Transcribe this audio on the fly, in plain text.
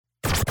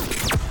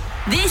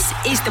This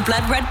is the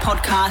Blood Red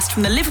podcast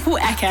from the Liverpool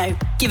Echo,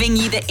 giving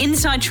you the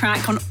inside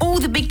track on all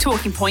the big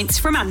talking points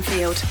from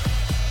Anfield.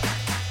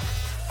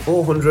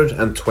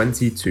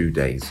 422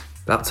 days.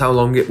 That's how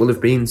long it will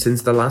have been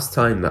since the last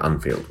time that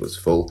Anfield was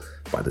full,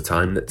 by the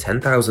time that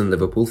 10,000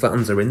 Liverpool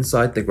fans are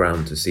inside the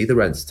ground to see the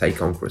Reds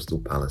take on Crystal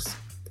Palace.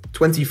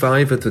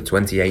 25 of the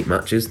 28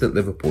 matches that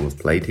Liverpool have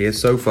played here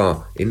so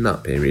far in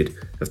that period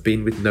have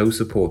been with no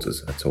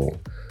supporters at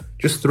all.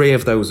 Just 3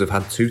 of those have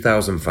had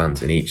 2,000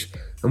 fans in each,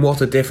 and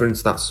what a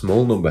difference that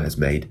small number has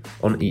made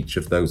on each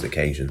of those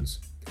occasions.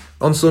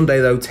 On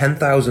Sunday though,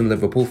 10,000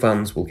 Liverpool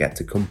fans will get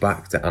to come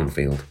back to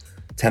Anfield.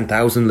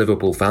 10,000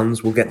 Liverpool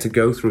fans will get to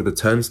go through the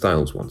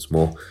turnstiles once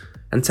more,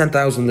 and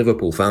 10,000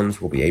 Liverpool fans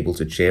will be able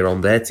to cheer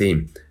on their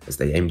team as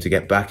they aim to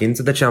get back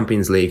into the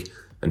Champions League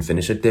and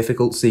finish a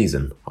difficult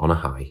season on a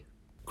high.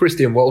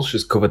 Christian Walsh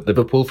has covered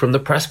Liverpool from the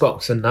press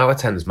box and now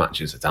attends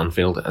matches at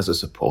Anfield as a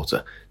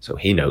supporter, so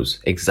he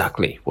knows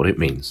exactly what it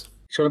means.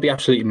 It's going to be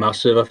absolutely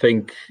massive. I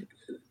think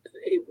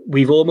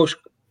we've almost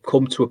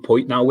come to a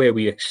point now where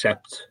we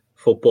accept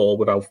football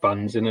without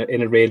fans in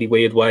a really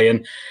weird way,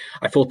 and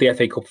I thought the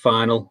FA Cup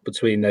final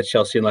between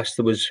Chelsea and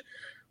Leicester was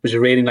a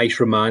really nice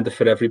reminder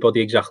for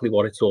everybody exactly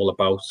what it's all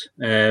about.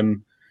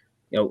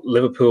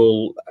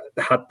 Liverpool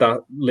had that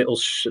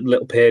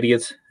little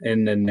period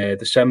in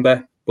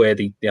December where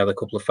they had a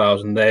couple of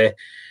thousand there,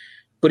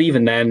 but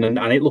even then,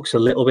 and it looks a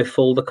little bit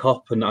full, the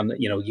Kop, and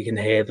you can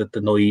hear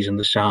the noise and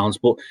the sounds,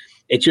 but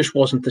it just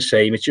wasn't the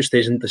same. It just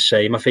isn't the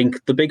same. I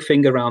think the big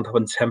thing around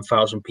having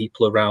 10,000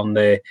 people around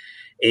there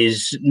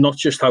is not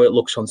just how it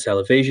looks on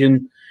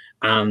television,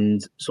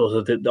 and sort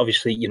of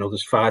obviously,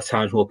 there's 5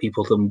 times more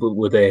people than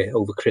were there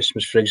over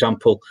Christmas, for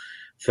example,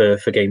 for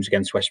games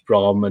against West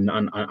Brom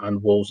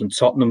and Wolves and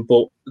Tottenham.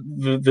 But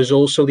there's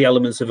also the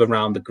elements of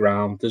around the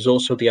ground. There's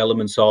also the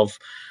elements of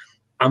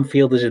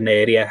Anfield as an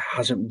area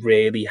hasn't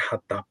really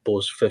had that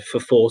buzz for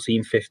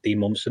 14, 15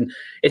 months. And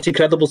it's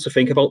incredible to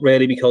think about,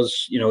 really,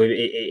 because,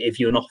 if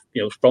you're not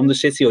from the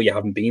city or you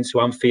haven't been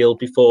to Anfield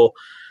before,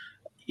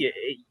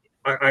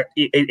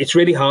 it's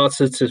really hard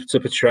to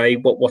portray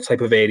what type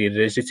of area it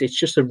is. It's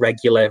just a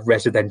regular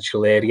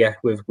residential area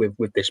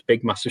with this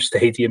big, massive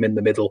stadium in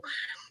the middle.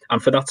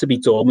 And for that to be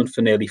dormant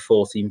for nearly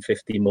 14,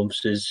 15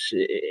 months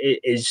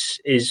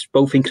is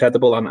both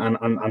incredible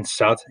and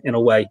sad in a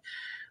way.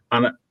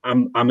 And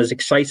I'm as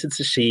excited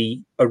to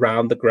see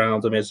around the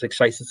ground. I'm as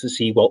excited to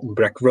see Walton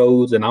Breck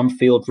Road and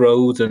Anfield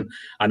Road and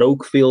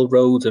Oakfield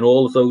Road and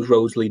all of those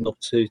roads leading up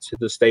to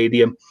the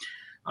stadium.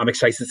 I'm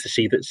excited to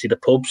see the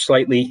pub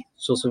slightly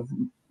sort of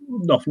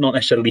not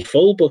necessarily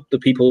full, but the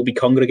people will be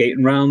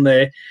congregating around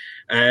there.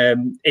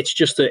 It's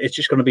just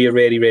going to be a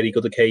really, really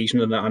good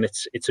occasion, and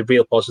it's a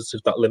real positive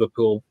that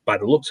Liverpool, by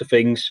the looks of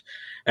things,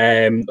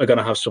 are going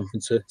to have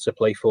something to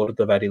play for at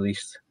the very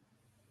least.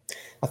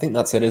 I think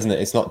that's it, isn't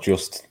it? It's not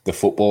just the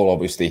football,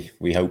 obviously.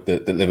 We hope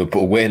that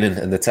Liverpool win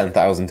and the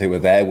 10,000 who are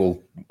there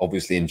will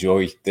obviously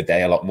enjoy the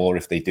day a lot more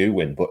if they do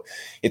win. But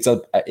it's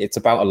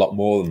about a lot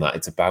more than that.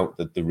 It's about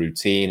the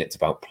routine. It's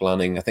about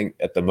planning. I think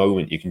at the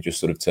moment you can just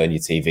sort of turn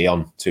your TV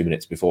on 2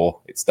 minutes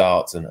before it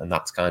starts and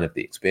that's kind of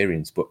the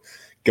experience. But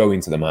going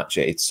to the match,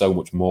 it's so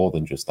much more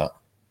than just that.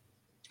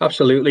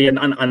 Absolutely.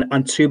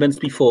 And 2 minutes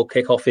before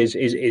kickoff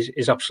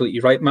is absolutely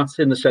right, Matt,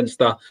 in the sense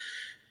that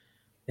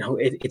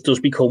it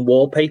does become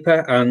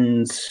wallpaper,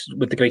 and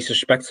with the greatest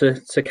respect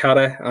to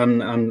Cara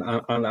and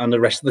the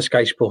rest of the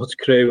Sky Sports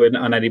crew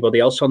and anybody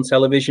else on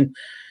television,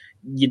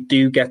 you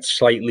do get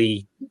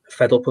slightly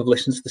fed up of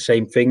listening to the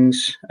same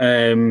things.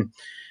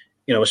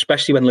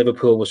 Especially when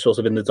Liverpool was sort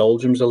of in the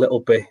doldrums a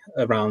little bit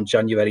around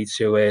January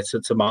to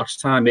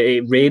March time.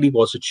 It really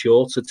was a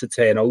chore to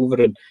turn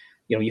over, and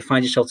you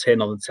find yourself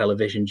turning on the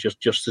television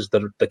just as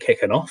they're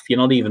kicking off. You're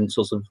not even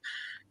sort of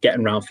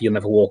getting around for You'll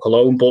Never Walk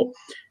Alone, but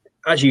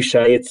as you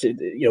say, it's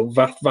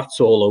that's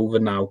all over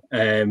now.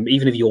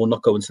 Even if you're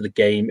not going to the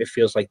game, it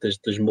feels like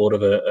there's more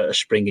of a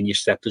spring in your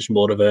step. There's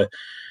more of a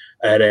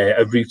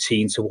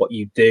routine to what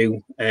you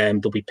do.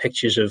 There'll be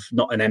pictures of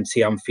not an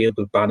empty Anfield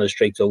with banners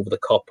draped over the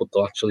Kop, but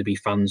there'll actually be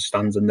fans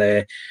standing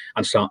there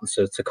and starting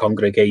to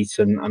congregate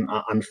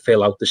and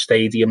fill out the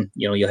stadium.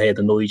 You'll hear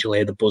the noise, you'll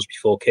hear the buzz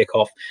before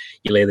kickoff,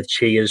 you'll hear the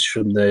cheers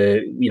from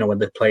when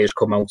the players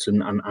come out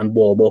and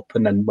warm up,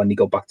 and then when they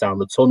go back down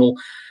the tunnel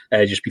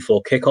just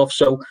before kickoff.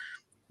 So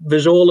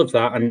there's all of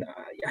that, and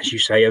as you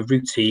say, a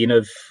routine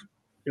of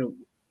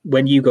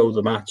when you go to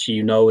the match,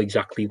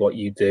 exactly what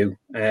you do.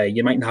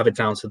 You might not have it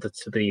down to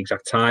the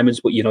exact timings,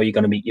 but you're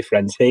going to meet your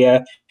friends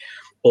here,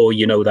 or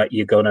that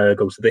you're going to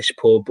go to this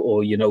pub,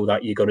 or that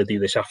you're going to do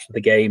this after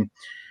the game.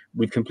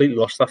 We've completely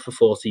lost that for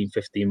 14,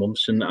 15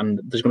 months,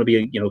 and there's going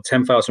to be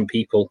 10,000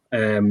 people,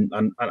 and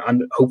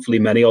hopefully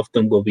many of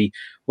them will be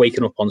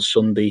waking up on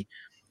Sunday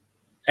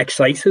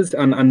excited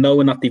and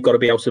knowing that they've got to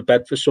be out of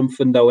bed for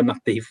something, knowing that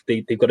they've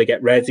got to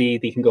get ready,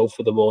 they can go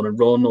for the morning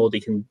run, or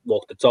they can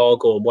walk the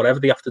dog, or whatever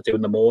they have to do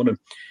in the morning,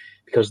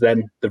 because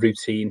then the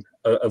routine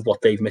of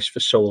what they've missed for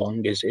so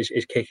long is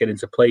kicking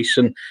into place.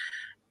 And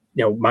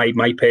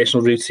my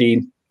personal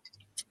routine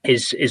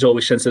is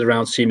always centred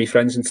around seeing my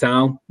friends in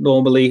town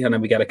normally, and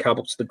then we get a cab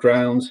up to the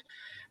ground.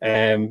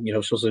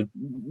 Sort of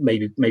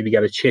maybe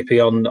get a chippy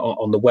on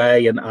the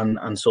way,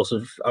 and sort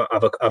of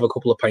have a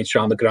couple of pints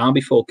around the ground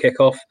before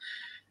kick-off.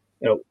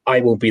 I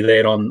won't be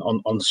there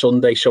on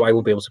Sunday, so I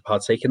won't be able to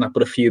partake in that.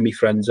 But a few of my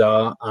friends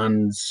are,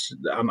 and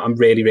I'm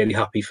really, really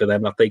happy for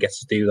them that they get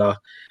to do that.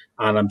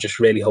 And I'm just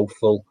really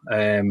hopeful.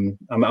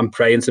 I'm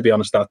praying, to be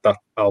honest, that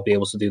I'll be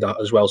able to do that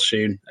as well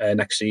soon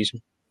next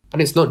season.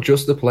 And it's not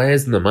just the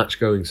players and the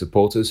match-going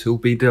supporters who'll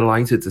be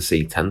delighted to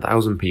see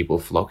 10,000 people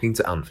flocking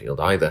to Anfield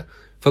either.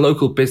 For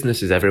local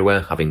businesses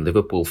everywhere, having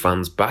Liverpool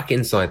fans back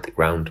inside the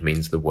ground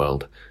means the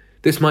world.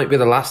 This might be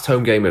the last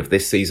home game of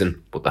this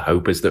season, but the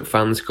hope is that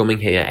fans coming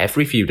here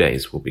every few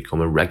days will become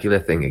a regular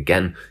thing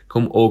again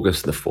come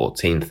August the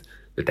 14th,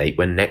 the date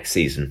when next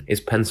season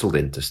is pencilled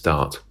in to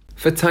start.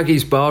 For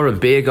Taggy's Bar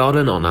and Beer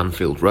Garden on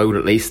Anfield Road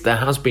at least, there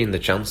has been the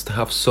chance to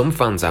have some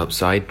fans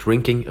outside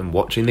drinking and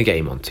watching the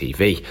game on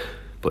TV,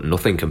 but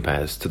nothing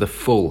compares to the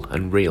full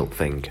and real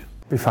thing.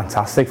 Be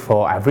fantastic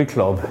for every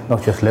club,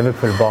 not just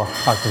Liverpool, but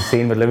as we've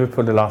seen with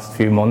Liverpool the last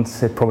few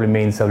months, it probably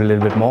means a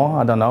little bit more,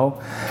 I don't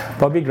know.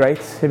 But it'd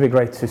be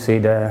great to see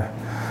the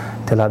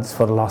lads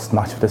for the last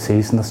match of the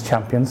season as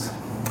champions.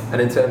 And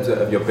in terms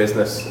of your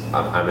business,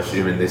 I'm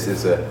assuming this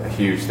is a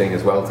huge thing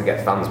as well, to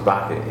get fans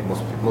back. It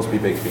must be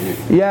big for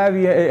you. Yeah,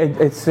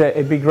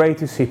 it'd be great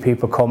to see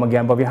people come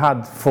again, but we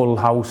had full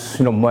house,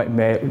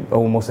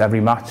 almost every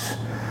match.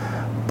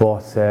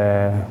 But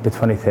the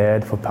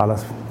 23rd for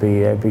Palace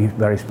be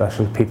very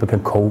special. People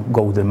can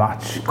go to the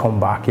match, come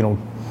back, a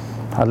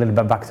little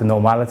bit back to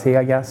normality,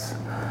 I guess.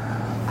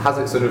 Has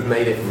it sort of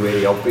made it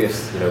really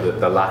obvious,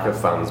 the lack of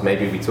fans?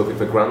 Maybe we took it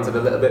for granted a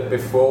little bit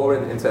before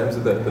in terms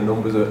of the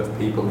numbers of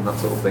people and that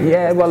sort of thing.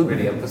 Yeah, well,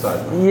 really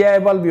emphasised. Yeah,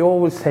 well, we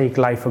always take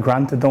life for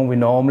granted, don't we?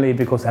 Normally,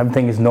 because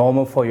everything is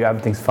normal for you,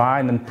 everything's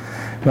fine, and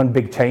when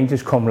big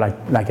changes come,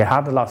 like it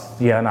had the last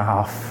year and a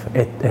half,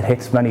 it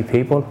hits many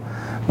people.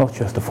 Not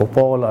just the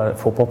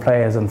football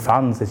players and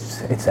fans,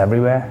 it's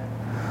everywhere.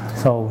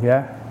 So,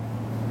 yeah.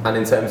 And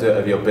in terms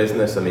of your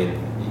business, I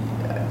mean,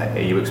 are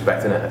you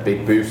expecting a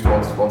big boost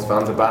once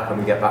fans are back and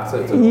we get back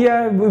to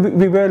Yeah,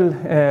 we will.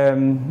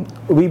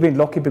 We've been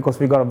lucky because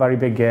we got a very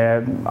big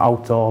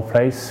outdoor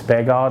place,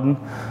 Beer Garden.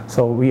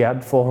 So we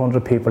had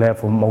 400 people here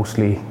for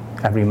mostly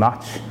every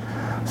match.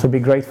 So it'd be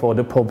great for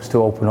the pubs to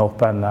open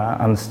up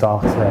and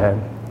start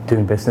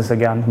doing business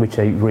again, which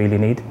they really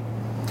need.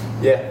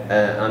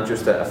 Yeah, and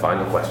just a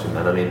final question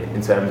then. I mean,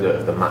 in terms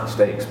of the match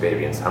day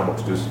experience, how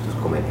much does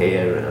coming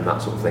here and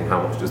that sort of thing,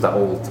 how much does that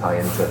all tie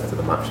into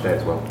the match day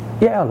as well?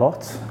 Yeah,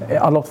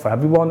 a lot for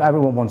everyone.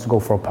 Everyone wants to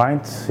go for a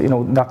pint.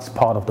 That's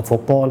part of the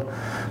football.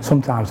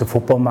 Sometimes the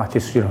football match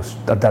is,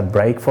 that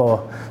break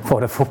for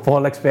the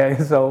football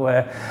experience. So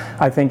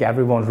I think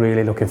everyone's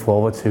really looking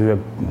forward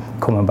to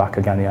coming back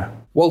again. Yeah.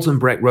 Walton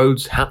Breck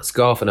Road's hat,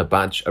 scarf, and a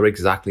badge are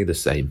exactly the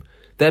same.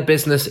 Their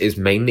business is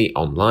mainly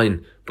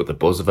online, but the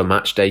buzz of a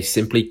match day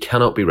simply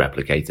cannot be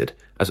replicated,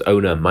 as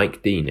owner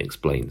Mike Dean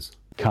explains.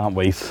 Can't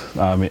wait.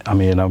 I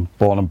mean, I'm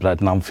born and bred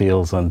in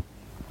Anfield, and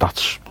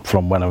that's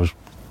from when I was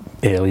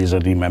early as I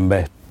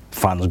remember.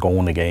 Fans going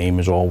to the game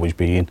has always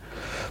been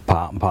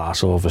part and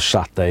parcel of a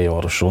Saturday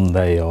or a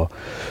Sunday.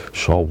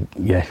 So,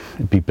 yeah,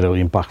 it'd be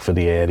brilliant back for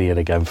the area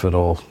again for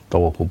all the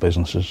local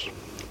businesses.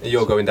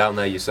 You're going down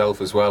there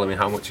yourself as well. I mean,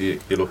 how much are you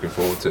looking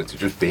forward to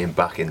just being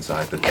back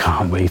inside the...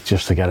 Can't wait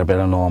just to get a bit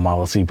of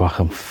normality back.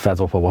 I'm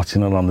fed up of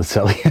watching it on the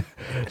telly.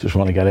 Just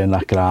want to get in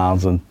that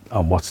ground and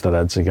watch the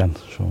Reds again.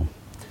 So.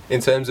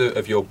 In terms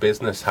of your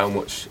business, how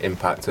much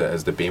impact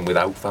has there been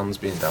without fans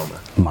being down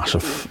there?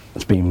 Massive.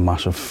 It's been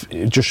massive.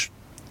 Just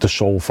the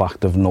sole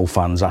fact of no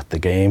fans at the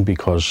game,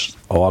 because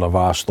a lot of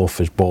our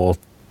stuff is bought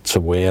to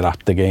wear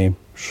at the game.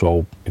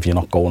 So if you're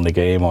not going to the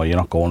game, or you're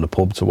not going to the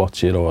pub to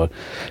watch it, or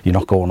you're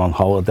not going on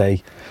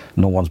holiday,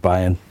 no one's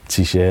buying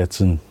t-shirts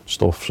and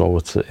stuff. So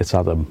it's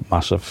had a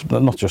massive,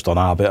 not just on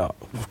our bit,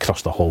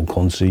 across the whole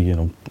country.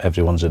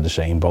 Everyone's in the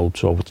same boat.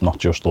 So it's not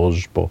just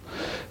us, but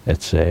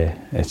it's a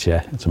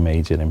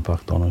major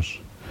impact on us.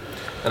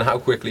 And how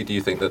quickly do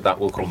you think that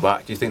will come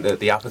back? Do you think that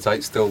the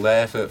appetite's still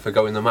there for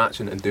going the match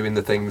and doing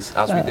the things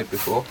as we did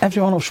before?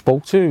 Everyone I've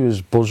spoke to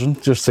is buzzing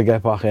just to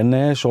get back in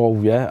there. So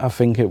yeah, I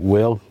think it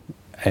will.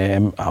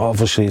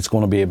 Obviously it's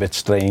going to be a bit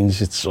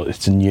strange.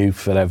 It's new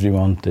for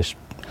everyone, this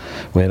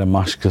wearing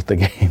masks at the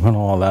game and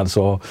all that.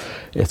 So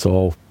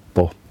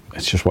but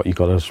it's just what you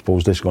got to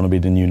suppose. This is going to be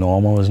the new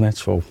normal, isn't it?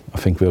 So I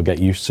think we'll get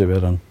used to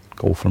it and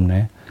go from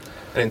there.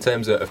 And in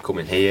terms of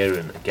coming here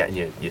and getting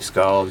your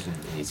scarves and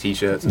your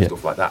t-shirts and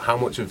stuff like that, how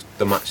much of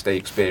the match day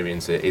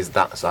experience is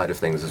that side of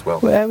things as well?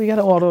 Well, we get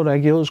a lot of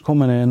regulars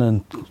coming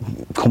in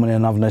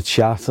having a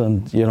chat,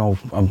 and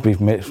and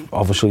we've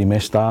obviously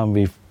missed that, and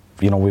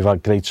we've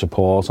had great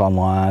support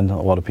online.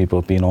 A lot of people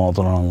have been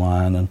ordering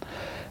online,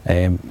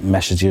 and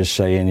messages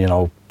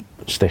saying,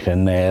 stick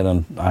in there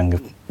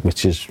and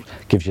which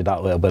gives you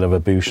that little bit of a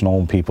boost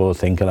knowing people are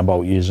thinking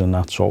about you and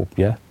that. So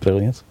yeah,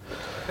 brilliant.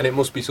 And it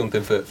must be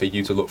something for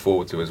you to look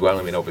forward to as well.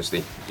 I mean,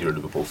 obviously you're a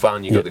Liverpool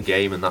fan, you go to the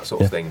game and that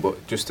sort of thing,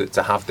 but just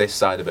to have this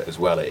side of it as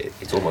well,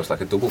 it's almost like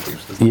a double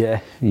boost, isn't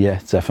it? Yeah,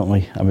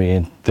 definitely. I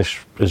mean, this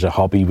is a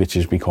hobby which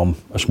has become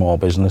a small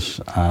business,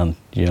 and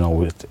you know,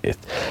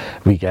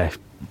 we get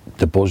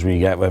the buzz we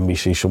get when we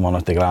see someone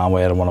at the ground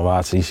wearing one of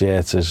our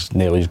t-shirts is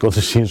nearly as good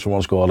as seeing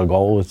someone score a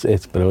goal.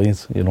 It's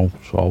brilliant, you know.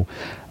 So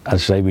as I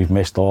say, we've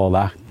missed all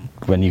that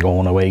when you go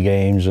on away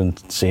games and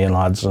seeing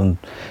lads, and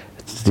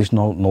there's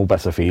no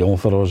better feeling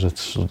for us.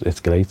 It's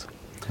great.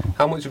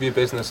 How much of your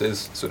business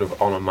is sort of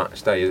on a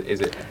match day?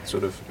 Is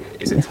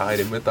it tied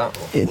in with that?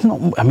 It's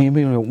not. I mean,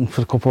 we're open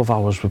for a couple of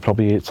hours.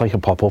 It's like a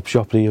pop-up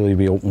shop really.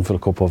 We're open for a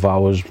couple of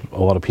hours. A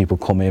lot of people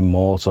come in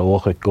more to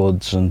look at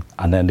goods and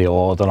then they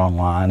order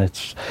online.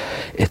 It's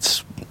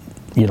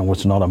you know,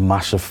 it's not a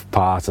massive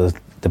part of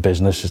the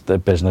business. The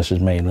business is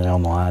mainly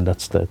online.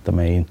 That's the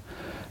main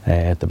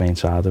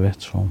side of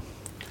it. So.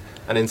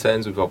 And in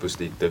terms of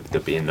obviously there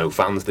being no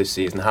fans this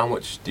season, how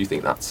much do you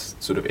think that's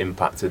sort of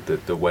impacted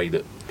the way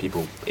that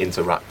people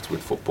interact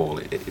with football?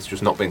 It's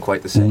just not been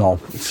quite the same. No,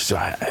 it's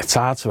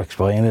hard to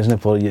explain, isn't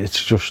it? But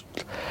it's just,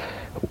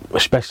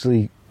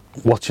 especially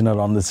watching it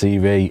on the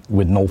TV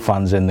with no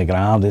fans in the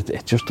ground,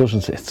 it just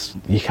doesn't.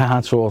 You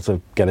can't sort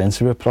of get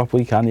into it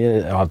properly, can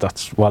you? Or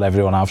that's what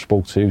everyone I've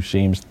spoke to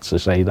seems to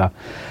say that,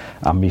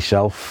 and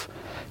myself.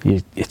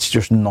 It's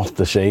just not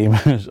the same.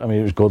 I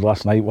mean, it was good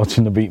last night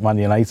watching the beat Man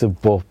United,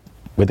 but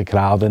with the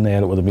crowd in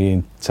there, it would have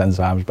been 10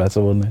 times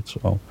better, wouldn't it?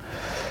 So,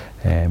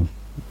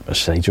 I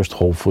say, just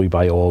hopefully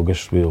by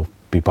August we'll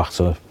be back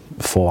to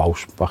full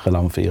house, back at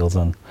Anfield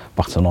and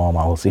back to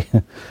normality.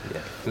 Yeah.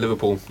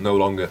 Liverpool no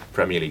longer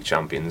Premier League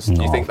champions. No.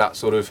 Do you think that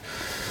sort of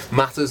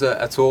matters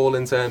at all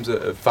in terms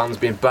of fans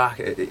being back?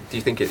 Do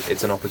you think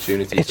it's an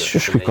opportunity? It's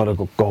just we've got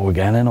to go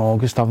again in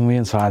August, haven't we?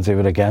 And try and do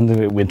it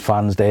again with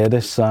fans there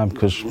this time,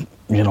 because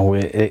you know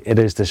it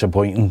is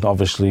disappointing.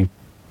 Obviously,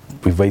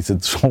 we've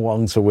waited so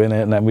long to win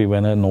it, and then we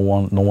win it. No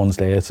one's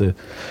there to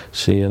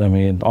see it. I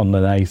mean, on the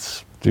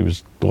night there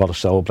was a lot of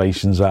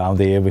celebrations around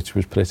here, which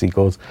was pretty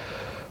good,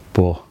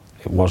 but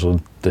it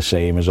wasn't the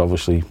same as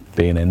obviously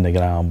being in the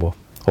ground. But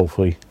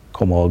hopefully,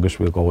 come August,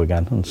 we'll go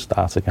again and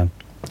start again.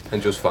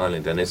 And just finally,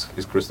 then, is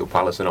Crystal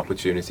Palace an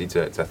opportunity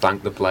to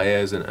thank the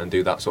players and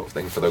do that sort of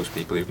thing for those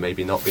people who've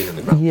maybe not been in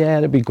the ground? Yeah,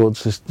 it'd be good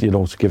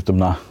to give them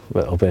that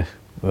little bit.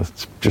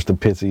 It's just a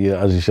pity,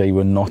 as you say,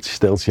 we're not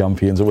still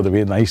champions. It would have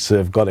been nice to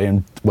have got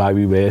in while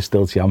we were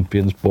still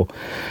champions, but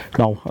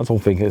no, I don't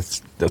think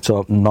it's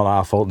not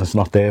our fault and it's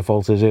not their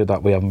fault, is it,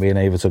 that we haven't been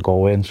able to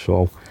go in.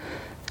 So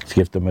to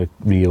give them a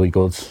really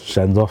good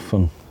send-off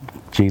and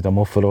gee them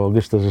up for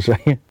August, as I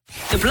say.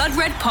 The Blood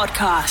Red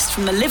Podcast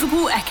from the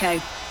Liverpool Echo.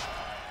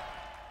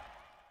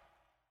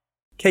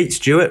 Kate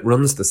Stewart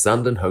runs the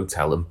Sandon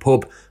Hotel and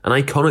Pub, an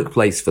iconic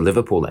place for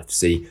Liverpool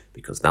FC,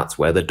 because that's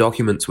where the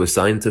documents were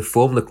signed to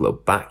form the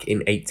club back in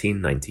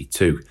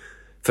 1892.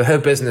 For her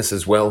business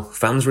as well,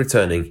 fans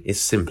returning is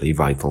simply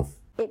vital.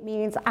 It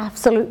means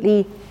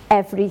absolutely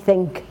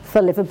everything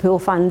for Liverpool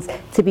fans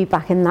to be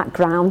back in that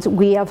ground.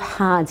 We have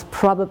had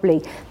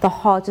probably the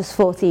hardest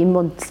 14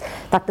 months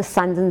that the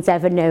Sandons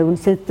ever known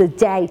since the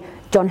day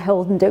John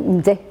Holden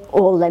opened it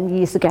all them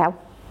years ago.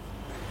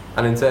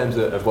 And in terms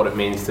of what it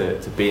means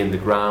to be in the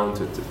ground,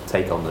 to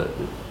take on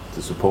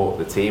to support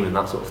the team and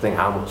that sort of thing,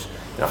 how much,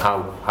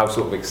 how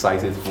sort of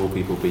excited will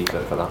people be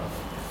for that?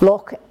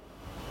 Look,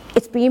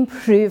 it's been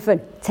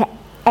proven to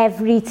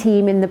every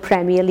team in the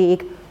Premier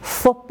League,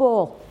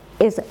 football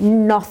is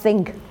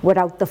nothing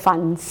without the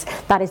fans.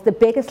 That is the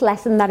biggest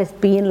lesson that is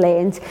being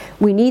learned.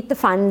 We need the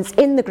fans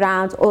in the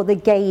ground or the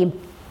game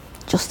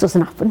just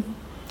doesn't happen.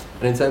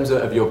 And in terms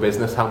of your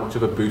business, how much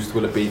of a boost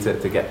will it be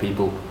to get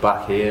people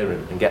back here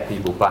and get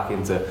people back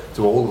into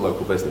all the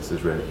local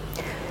businesses, really?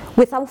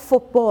 Without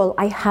football,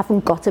 I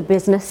haven't got a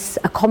business.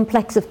 A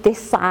complex of this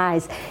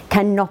size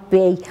cannot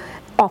be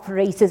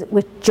operated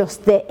with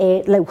just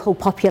the local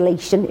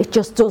population. It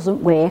just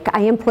doesn't work.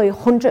 I employ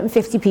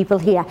 150 people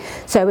here,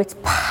 so it's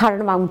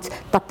paramount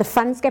that the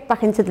fans get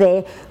back into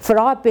there for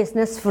our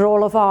business, for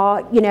all of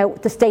our,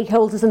 the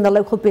stakeholders and the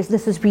local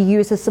businesses we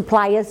use as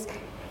suppliers.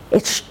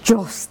 It's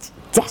just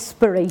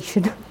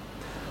desperation.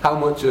 How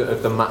much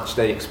of the match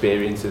day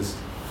experience is,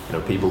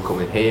 people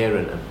coming here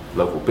and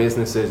local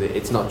businesses?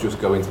 It's not just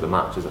going to the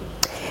match, is it?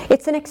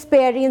 It's an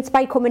experience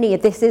by coming here.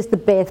 This is the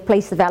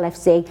birthplace of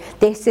LFC.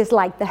 This is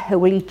like the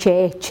holy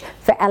church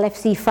for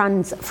LFC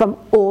fans from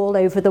all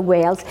over the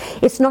world.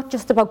 It's not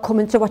just about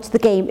coming to watch the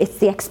game, it's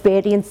the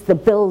experience, the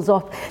builds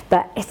up,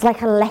 it's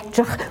like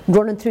electric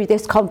running through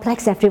this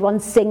complex.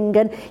 Everyone's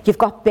singing, you've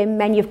got bin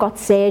men, you've got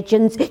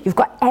surgeons, you've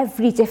got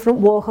every different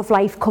walk of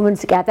life coming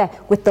together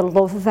with the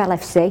love of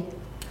LFC.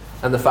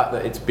 And the fact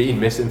that it's been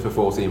missing for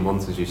 14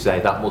 months, as you say,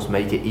 that must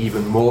make it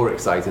even more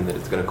exciting that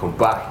it's going to come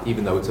back,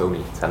 even though it's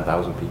only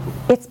 10,000 people.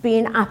 It's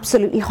been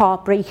absolutely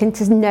heartbreaking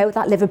to know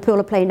that Liverpool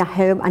are playing at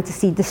home and to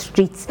see the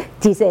streets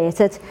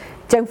deserted.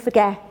 Don't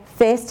forget,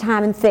 first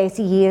time in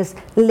 30 years,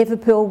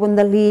 Liverpool won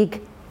the league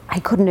I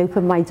couldn't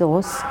open my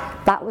doors.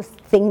 That was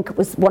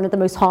one of the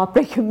most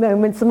heartbreaking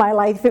moments of my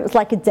life. It was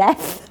like a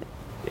death.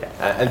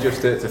 Yeah, and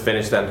just to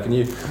finish then, can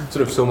you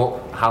sort of sum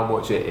up how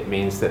much it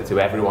means to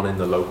everyone in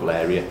the local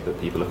area that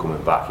people are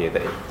coming back here?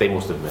 They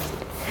must have missed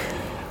it.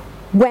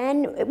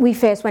 When we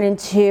first went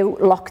into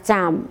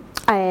lockdown,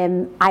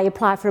 I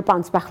applied for a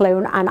bounce back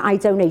loan and I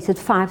donated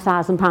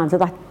 £5,000 of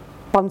that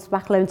bounce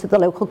back loan to the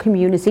local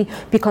community,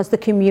 because the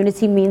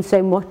community means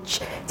so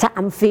much to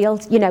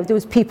Anfield. You know, there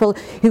was people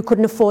who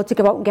couldn't afford to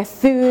go out and get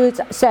food,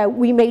 so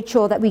we made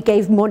sure that we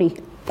gave money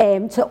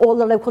to all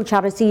the local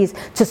charities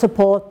to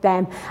support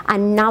them.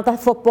 And now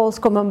that football's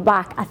coming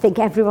back, I think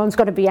everyone's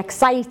going to be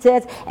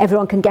excited,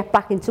 everyone can get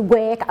back into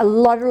work. A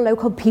lot of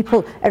local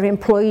people are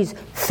employed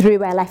through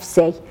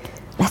LFC.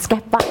 Let's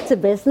get back to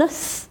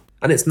business.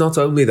 And it's not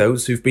only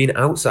those who've been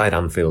outside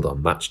Anfield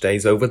on match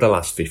days over the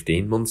last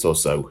 15 months or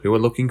so who are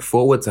looking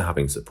forward to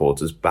having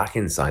supporters back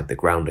inside the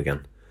ground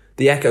again.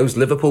 The Echo's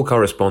Liverpool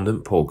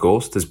correspondent Paul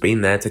Gorst has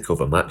been there to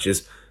cover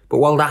matches, but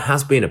while that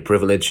has been a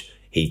privilege,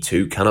 he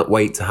too cannot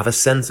wait to have a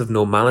sense of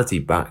normality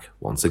back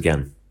once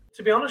again.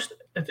 To be honest,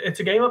 it's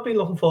a game I've been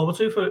looking forward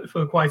to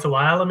for quite a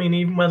while. I mean,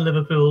 even when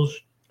Liverpool's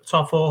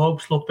top four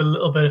hopes looked a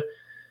little bit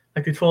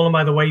like they'd fallen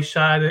by the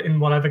wayside in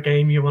whatever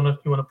game you want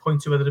to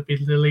point to, whether it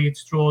be the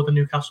Leeds draw, the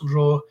Newcastle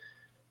draw.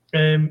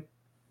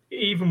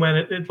 Even when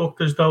it looked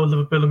as though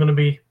Liverpool are going to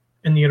be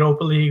in the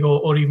Europa League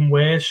or even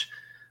worse,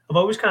 I've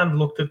always kind of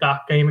looked at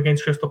that game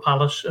against Crystal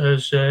Palace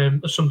as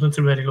something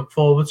to really look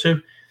forward to.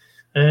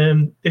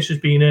 This has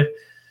been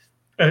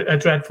a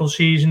dreadful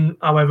season,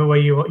 however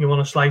way you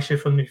want to slice it,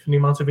 from the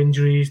amount of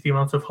injuries, the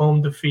amount of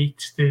home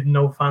defeats, the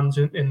no fans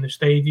in the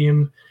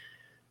stadium,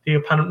 the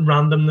apparent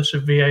randomness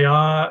of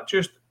VAR.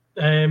 Just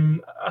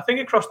I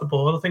think across the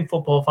board, I think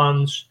football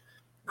fans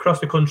across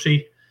the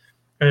country,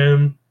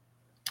 there'll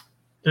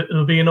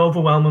be an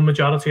overwhelming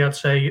majority, I'd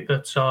say,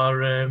 that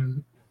are a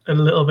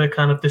little bit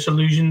kind of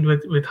disillusioned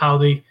with how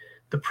the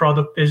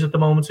product is at the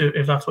moment,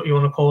 if that's what you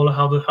want to call it,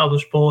 how the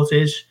sport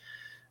is.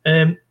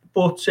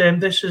 But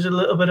this is a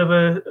little bit of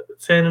a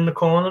turn in the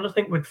corner, I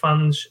think, with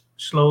fans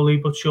slowly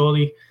but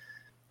surely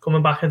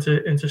coming back into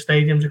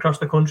stadiums across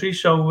the country.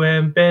 So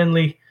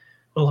Burnley,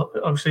 well,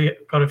 obviously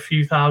got a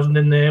few thousand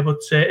in there, but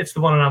it's the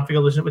one in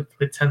Anfield, isn't it,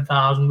 with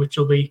 10,000, which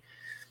will be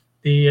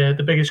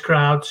the biggest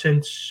crowd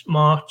since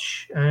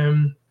March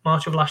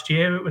of last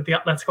year with the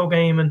Atletico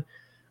game, and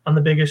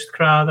the biggest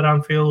crowd at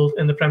Anfield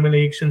in the Premier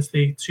League since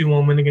the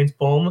 2-1 win against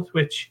Bournemouth,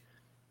 which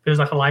feels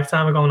like a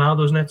lifetime ago now,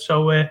 doesn't it?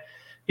 So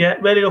yeah,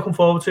 really looking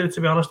forward to it,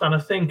 to be honest. And I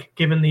think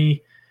given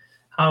the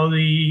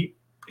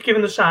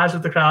size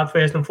of the crowd,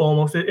 first and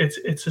foremost,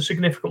 it's a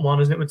significant one,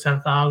 isn't it, with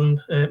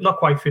 10,000? Not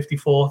quite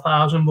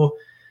 54,000, but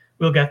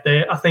we'll get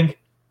there. I think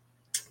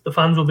the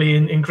fans will be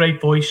in great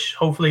voice.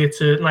 Hopefully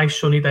it's a nice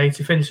sunny day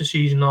to finish the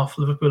season off.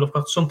 Liverpool have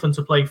got something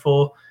to play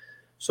for,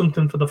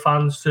 something for the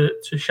fans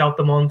to shout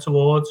them on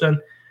towards. And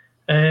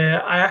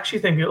I actually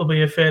think it'll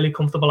be a fairly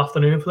comfortable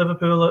afternoon for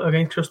Liverpool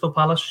against Crystal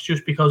Palace,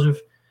 just because of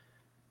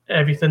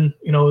everything,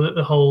 you know,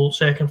 the whole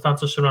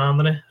circumstances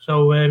surrounding it.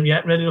 So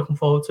yeah, really looking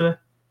forward to it.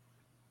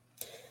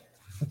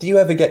 Do you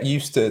ever get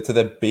used to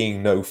there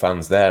being no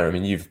fans there? I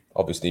mean, you've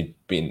obviously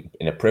been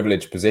in a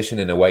privileged position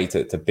in a way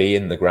to be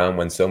in the ground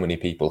when so many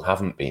people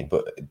haven't been.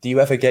 But do you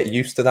ever get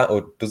used to that,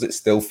 or does it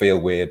still feel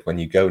weird when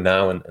you go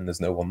now and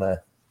there's no one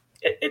there?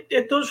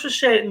 It does for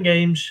certain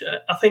games.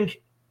 I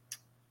think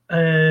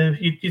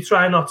you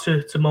try not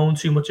to moan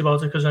too much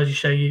about it, because, as you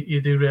say,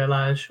 you do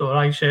realise, or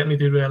I certainly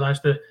do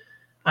realise, that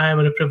I am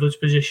in a privileged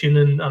position,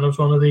 and I was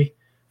one of the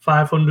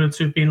 500s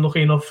who've been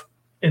lucky enough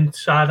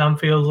inside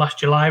Anfield last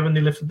July when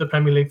they lifted the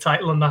Premier League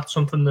title, and that's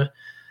something that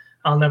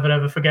I'll never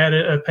ever forget.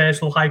 A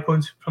personal high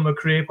point from a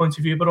career point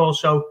of view, but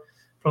also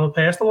from a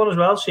personal one as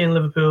well, seeing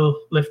Liverpool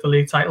lift the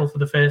league title for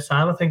the first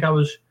time. I think I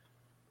was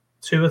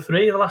 2 or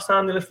 3 the last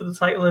time they lifted the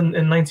title in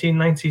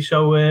 1990.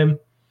 So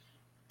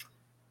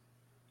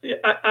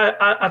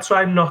I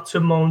try not to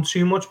moan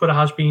too much, but it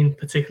has been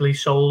particularly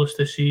soulless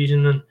this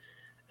season,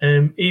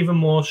 and even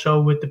more so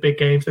with the big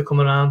games that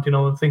come around. You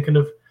know, I'm thinking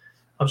of,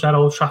 I was at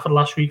Old Trafford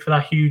last week for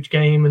that huge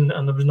game, and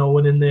there was no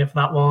one in there for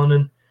that one.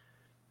 And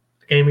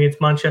the game against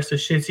Manchester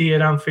City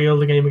at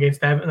Anfield, the game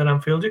against Everton at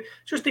Anfield.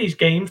 Just these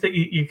games that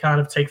you kind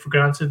of take for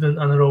granted, and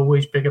they're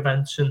always big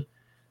events and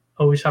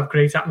always have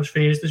great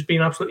atmospheres. There's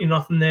been absolutely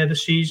nothing there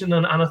this season.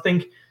 And I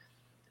think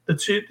the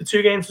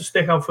two games that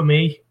stick out for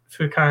me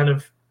for kind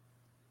of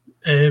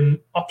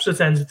opposite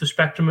ends of the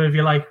spectrum, if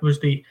you like, was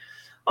the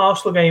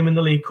Arsenal game in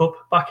the League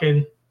Cup back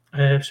in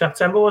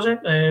September, was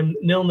it?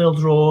 0-0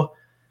 draw.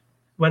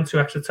 Went to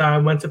extra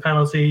time, went to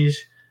penalties,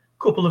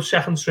 couple of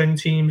second string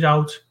teams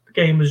out. The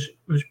game was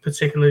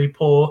particularly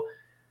poor,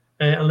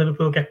 and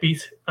Liverpool get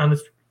beat, and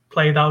it's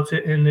played out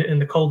in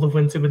the cold of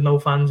winter with no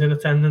fans in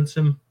attendance,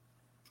 and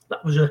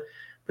that was a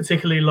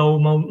particularly low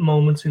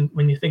moment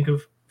when you think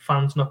of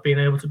fans not being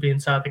able to be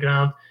inside the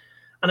ground.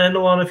 And then the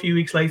one a few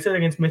weeks later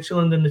against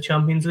Midtjylland in the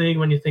Champions League,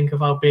 when you think of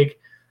how big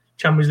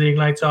Champions League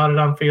nights are at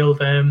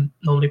Anfield,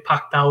 normally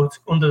packed out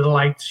under the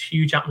lights,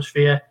 huge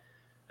atmosphere.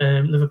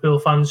 Liverpool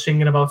fans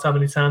singing about how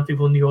many times they've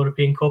won the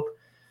European Cup.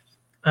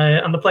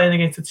 And they're playing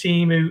against a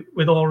team who,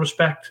 with all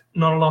respect,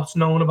 not a lot's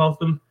known about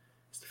them.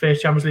 It's the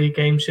first Champions League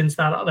game since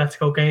that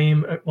Atletico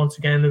game. Once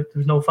again, there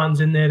was no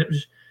fans in there. It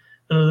was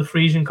another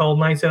freezing cold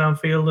night at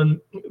Anfield, and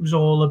it was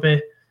all a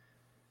bit,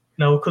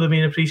 it could have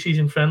been a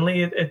pre-season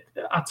friendly.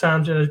 At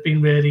times it has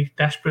been really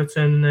desperate,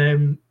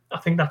 and I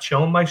think that's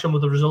shown by some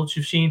of the results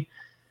you've seen.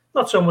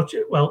 Not so much,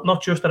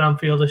 not just at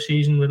Anfield this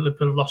season, with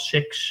Liverpool have lost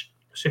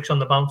six on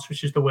the bounce,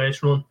 which is the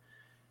worst run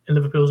in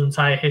Liverpool's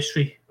entire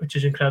history, which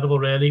is incredible,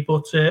 really.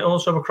 But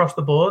also across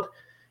the board,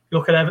 you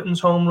look at Everton's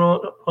home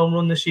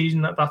run this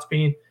season, that's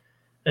been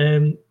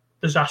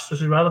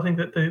disastrous as well. I think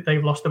that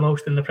they've lost the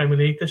most in the Premier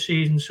League this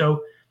season.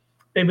 So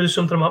maybe there's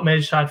something about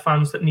Merseyside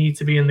fans that need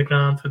to be in the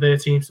ground for their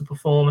teams to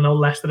perform. I know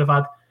Leicester have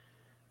had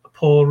a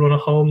poor run at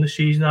home this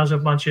season, as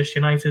have Manchester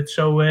United.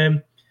 So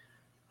I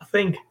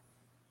think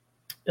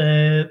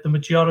the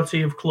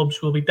majority of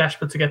clubs will be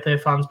desperate to get their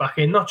fans back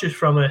in, not just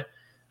from an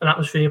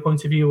atmosphere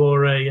point of view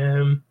or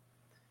a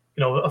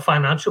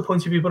financial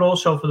point of view, but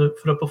also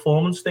for a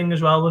performance thing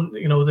as well.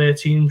 And their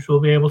teams will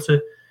be able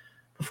to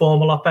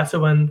perform a lot better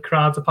when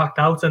crowds are packed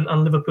out,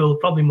 and Liverpool,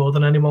 probably more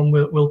than anyone,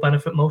 will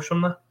benefit most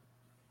from that.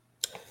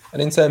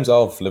 And in terms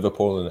of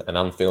Liverpool and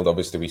Anfield,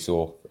 obviously we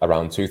saw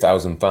around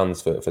 2,000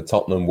 fans for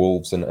Tottenham,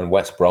 Wolves and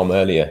West Brom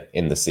earlier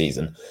in the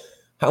season.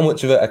 How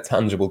much of a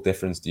tangible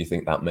difference do you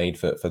think that made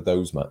for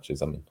those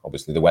matches? I mean,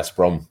 obviously the West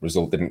Brom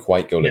result didn't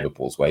quite go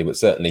Liverpool's way, but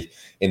certainly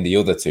in the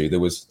other two, there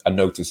was a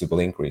noticeable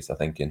increase, I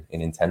think, in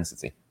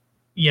intensity.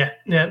 Yeah,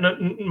 no,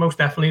 most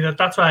definitely.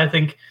 That's why I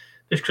think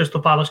this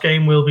Crystal Palace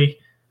game will be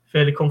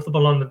fairly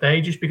comfortable on the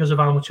day, just because of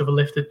how much of a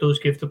lift it does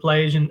give to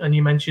players. And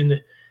you mentioned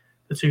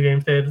the two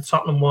games there, the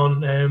Tottenham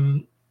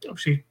one,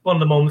 obviously one of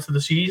the moments of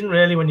the season,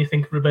 really, when you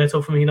think of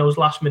Roberto Firmino's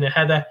last-minute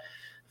header,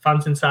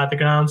 fans inside the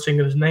ground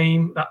singing his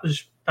name.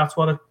 That's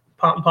what a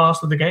part and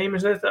parcel of the game,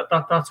 isn't it?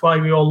 That's why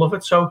we all love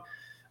it. So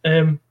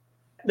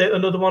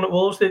another one at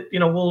Wolves.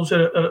 Wolves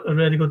are a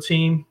really good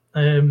team,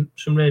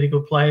 some really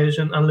good players,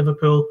 and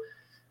Liverpool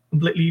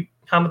completely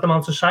hammered them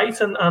out of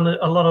sight, and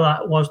a lot of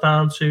that was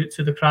down to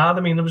the crowd.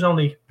 I mean, there was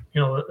only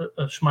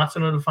a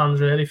smattering of the fans,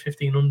 really,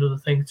 1,500, I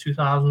think,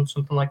 2,000,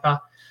 something like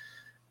that.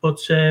 But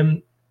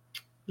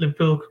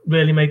Liverpool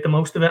really made the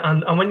most of it.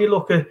 And when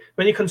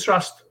you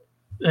contrast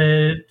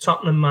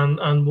Tottenham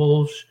and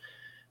Wolves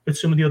with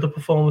some of the other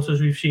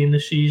performances we've seen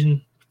this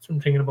season,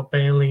 I'm thinking about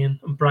Burnley and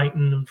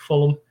Brighton and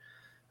Fulham,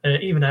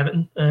 even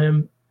Everton,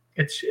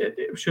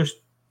 it was just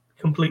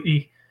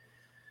completely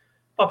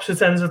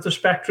opposite ends of the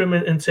spectrum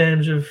in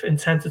terms of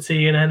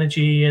intensity and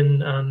energy,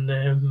 and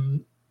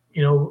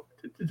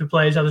the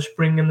players had a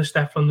spring in the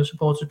step from the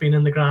supporters being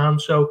in the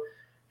ground. So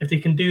if they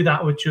can do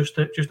that with just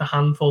a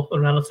handful, a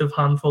relative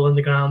handful in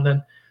the ground,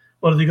 then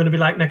what are they going to be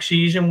like next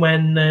season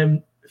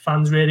when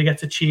fans really get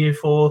to cheer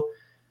for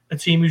a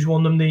team who's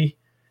won them the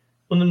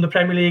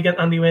Premier League,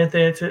 and they weren't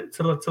there to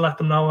let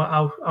them know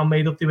how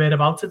made up they were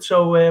about it.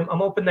 So I'm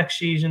hoping next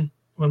season,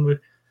 when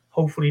we're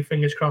hopefully,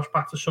 fingers crossed,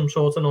 back to some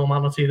sort of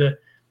normality, that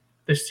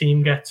this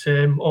team gets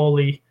all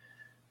the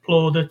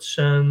plaudits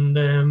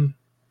and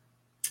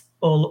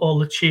all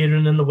the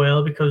cheering in the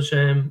world, because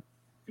it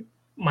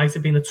might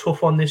have been a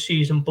tough one this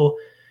season, but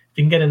if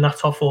you can get in that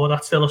top four,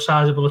 that's still a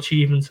sizable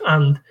achievement,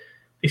 and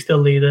they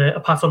still need a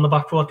pat on the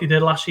back for what they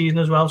did last season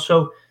as well.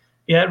 So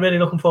yeah, really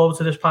looking forward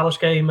to this Palace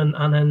game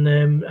and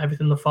then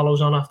everything that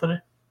follows on after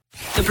it.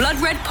 The Blood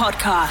Red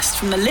Podcast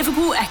from the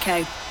Liverpool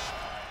Echo.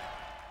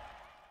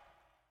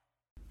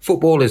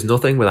 Football is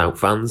nothing without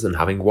fans, and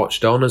having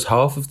watched on as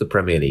half of the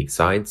Premier League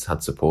sides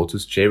had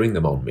supporters cheering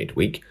them on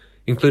midweek,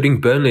 including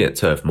Burnley at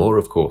Turf Moor,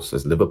 of course,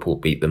 as Liverpool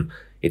beat them,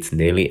 it's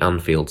nearly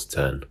Anfield's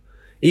turn.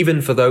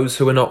 Even for those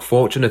who are not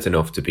fortunate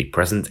enough to be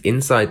present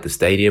inside the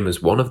stadium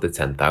as one of the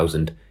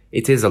 10,000,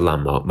 it is a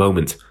landmark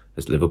moment,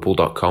 as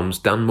Liverpool.com's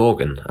Dan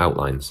Morgan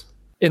outlines.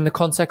 In the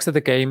context of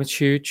the game, it's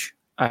huge.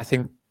 I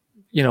think,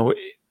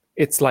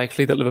 it's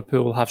likely that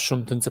Liverpool will have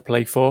something to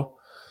play for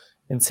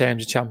in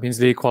terms of Champions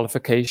League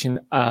qualification.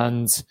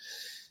 And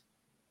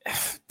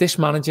this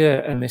manager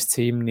and this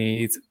team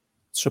need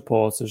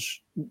supporters.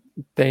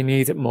 They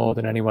need it more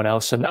than anyone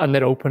else. And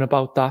they're open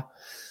about that.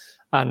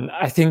 And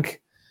I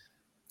think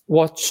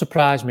what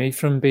surprised me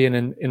from being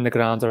in the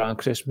ground around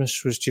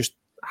Christmas was just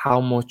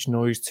how much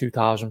noise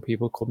 2,000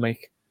 people could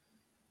make.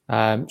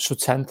 So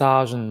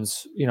 10,000,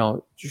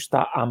 just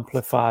that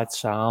amplified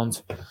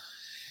sound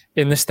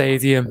in the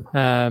stadium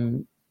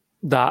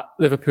that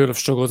Liverpool have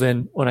struggled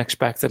in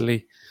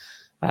unexpectedly.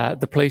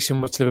 The place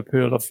in which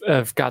Liverpool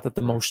have gathered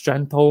the most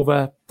strength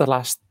over the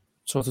last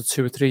sort of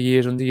 2 or 3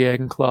 years under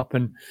Jurgen Klopp,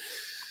 and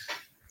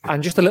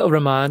just a little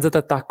reminder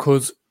that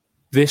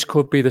this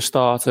could be the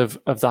start of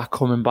that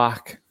coming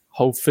back,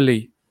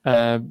 hopefully,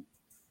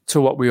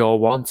 to what we all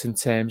want in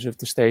terms of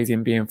the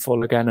stadium being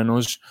full again and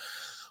us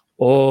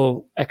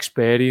all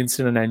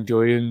experiencing and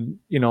enjoying,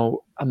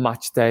 a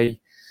match day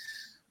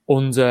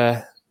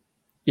under,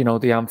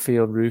 the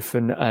Anfield roof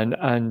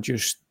and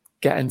just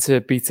getting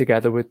to be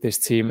together with this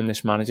team and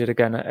this manager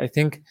again. I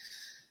think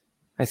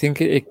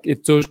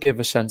it does give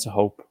a sense of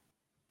hope.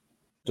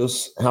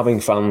 Does having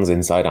fans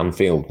inside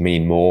Anfield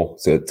mean more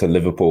to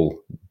Liverpool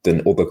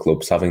than other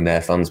clubs having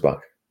their fans back?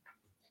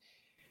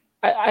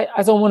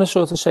 I don't want to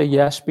sort of say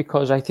yes,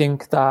 because I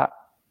think that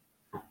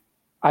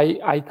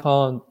I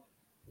can't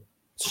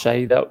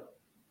say that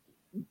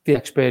the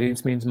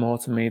experience means more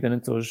to me than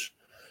it does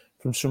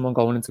from someone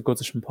going into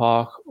Goodison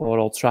Park or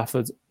Old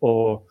Trafford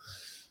or,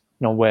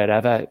 you know,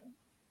 wherever,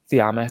 the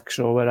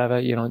Amex or wherever.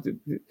 You know,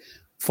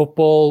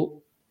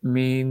 football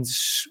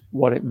means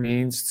what it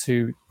means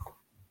to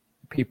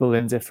people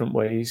in different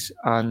ways,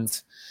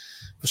 and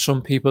for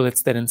some people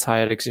it's their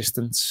entire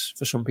existence.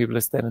 For some people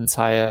it's their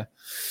entire,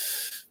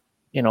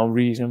 you know,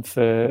 reason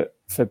for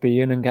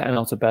being and getting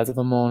out of bed in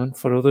the morning.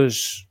 For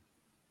others,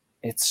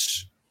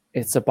 it's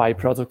a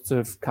byproduct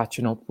of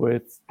catching up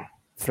with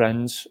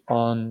friends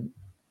on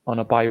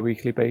a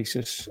bi-weekly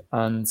basis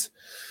and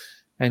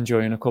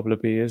enjoying a couple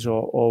of beers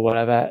or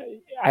whatever.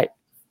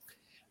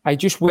 I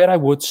just, where I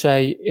would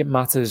say it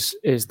matters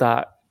is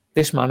that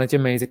this manager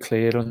made it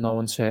clear on no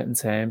uncertain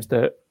terms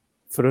that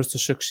for us to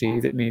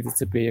succeed, it needed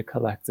to be a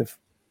collective.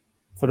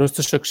 For us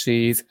to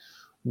succeed,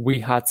 we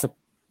had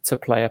to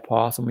play a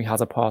part, and we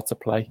had a part to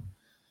play.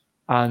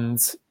 And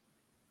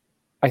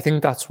I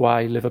think that's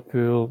why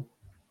Liverpool,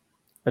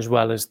 as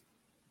well as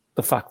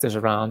the factors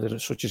around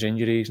it, such as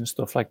injuries and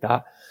stuff like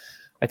that,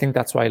 I think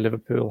that's why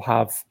Liverpool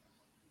have,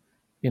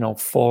 you know,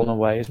 fallen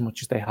away as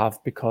much as they have,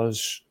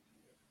 because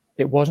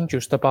it wasn't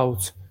just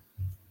about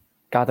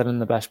gathering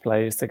the best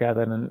players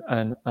together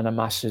and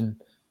amassing,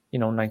 you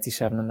know,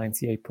 97 and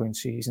 98 point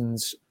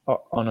seasons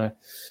on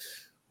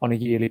a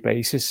yearly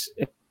basis.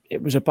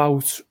 It was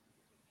about,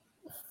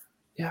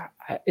 yeah,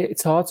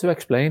 it's hard to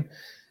explain.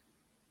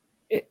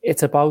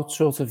 It's about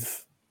sort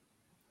of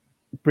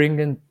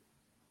bringing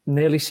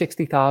nearly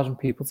 60,000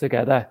 people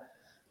together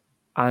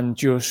and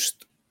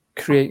just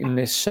creating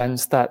this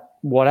sense that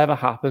whatever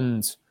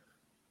happened,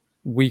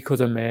 we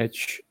could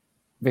emerge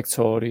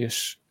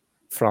victorious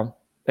from.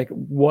 Like,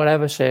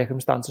 whatever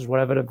circumstances,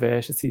 whatever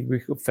adversity we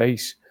could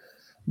face,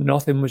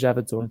 nothing was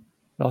ever done.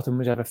 Nothing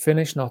was ever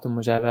finished. Nothing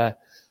was ever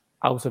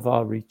out of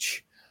our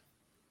reach.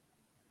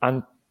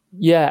 And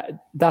yeah,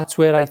 that's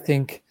where I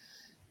think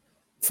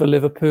for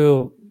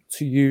Liverpool,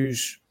 to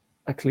use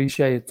a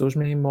cliche, it does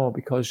mean more,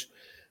 because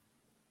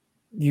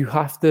you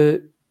have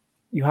to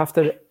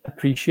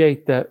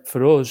appreciate that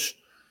for us,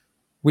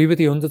 we were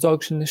the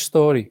underdogs in this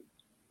story.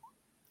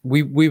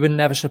 We were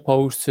never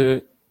supposed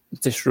to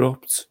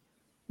disrupt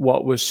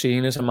what was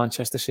seen as a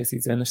Manchester City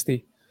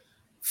dynasty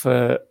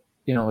for,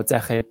 you know, a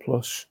decade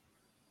plus.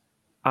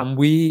 And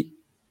we,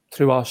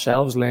 through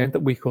ourselves, learned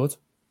that we could.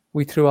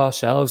 We, through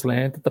ourselves,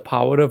 learned that the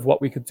power of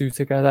what we could do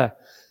together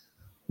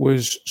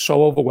was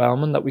so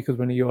overwhelming that we could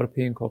win a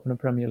European Cup and a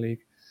Premier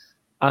League.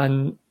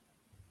 And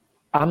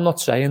I'm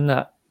not saying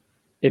that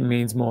it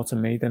means more to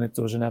me than it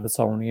does an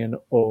Evertonian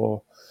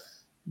or,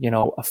 you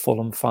know, a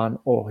Fulham fan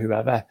or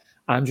whoever.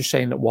 I'm just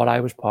saying that what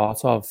I was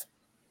part of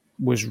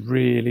was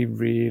really,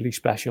 really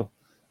special,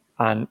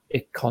 and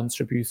it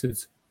contributed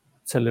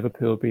to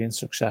Liverpool being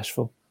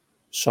successful.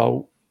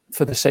 So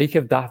for the sake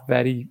of that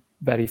very,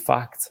 very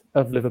fact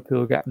of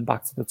Liverpool getting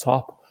back to the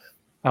top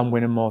and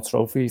winning more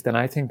trophies, then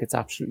I think it's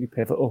absolutely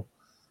pivotal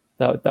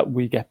that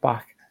we get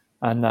back,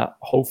 and that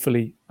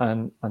hopefully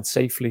and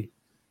safely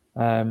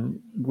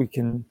we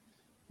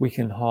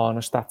can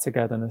harness that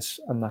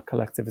togetherness and that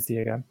collectivity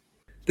again.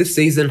 This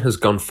season has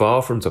gone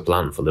far from to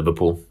plan for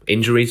Liverpool.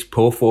 Injuries,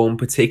 poor form,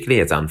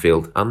 particularly at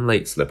Anfield, and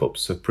late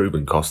slip-ups have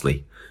proven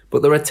costly.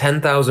 But there are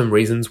 10,000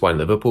 reasons why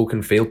Liverpool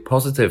can feel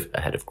positive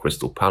ahead of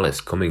Crystal Palace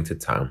coming to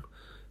town.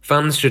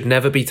 Fans should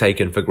never be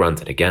taken for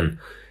granted again.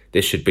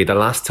 This should be the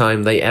last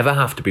time they ever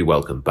have to be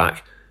welcomed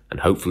back,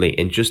 and hopefully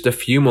in just a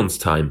few months'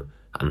 time,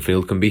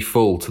 Anfield can be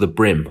full to the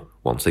brim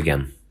once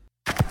again.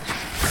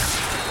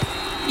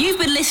 You've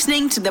been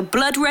listening to the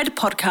Blood Red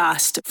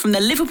podcast from the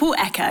Liverpool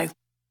Echo.